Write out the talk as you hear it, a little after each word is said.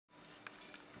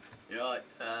You're right,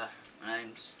 my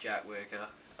name's Jack Whittaker,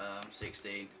 I'm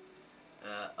 16.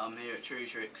 I'm here at True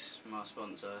Tricks, my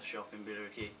sponsor, shop in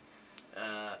Billericay,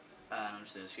 and I'm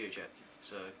just doing a screw check.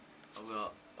 So I've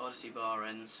got Odyssey bar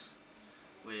ends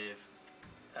with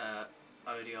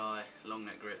ODI long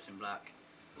neck grips in black,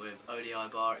 with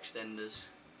ODI bar extenders,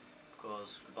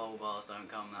 because bowl bars don't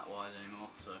come that wide anymore,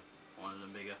 so I wanted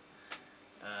them bigger.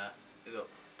 We've got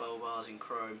bowl bars in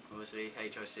chrome, obviously,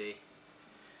 HOC.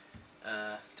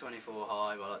 24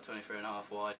 high by like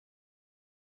 23.5 wide.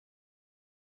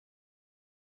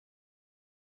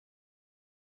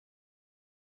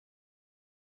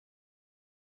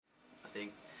 I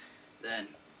think. Then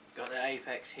got the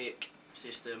Apex Hick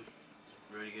system,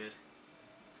 really good.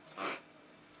 So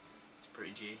it's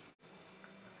pretty G.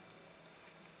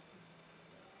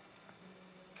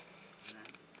 And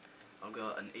then I've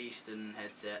got an Eastern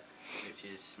headset, which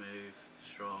is smooth,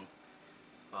 strong,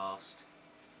 fast.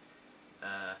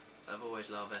 I've always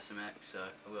loved SMX, so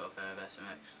I've got a pair of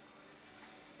SMX.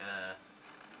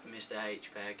 Mr. H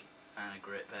peg and a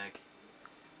grit peg,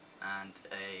 and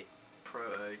a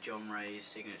Proto John Ray's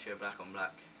signature black on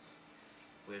black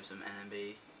with some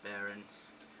NMB bearings.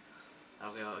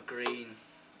 I've got a green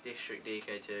District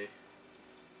DK2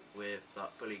 with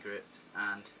like fully gripped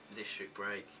and District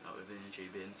brake like with inner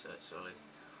tube in, so it's solid.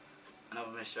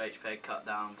 Another Mr. H peg cut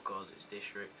down because it's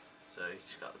District, so you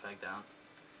just cut the peg down,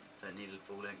 don't need a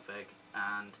full length peg.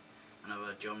 And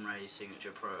another John Ray's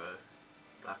signature Proto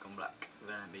black on black with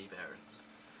NMB bearings.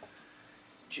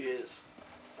 Cheers.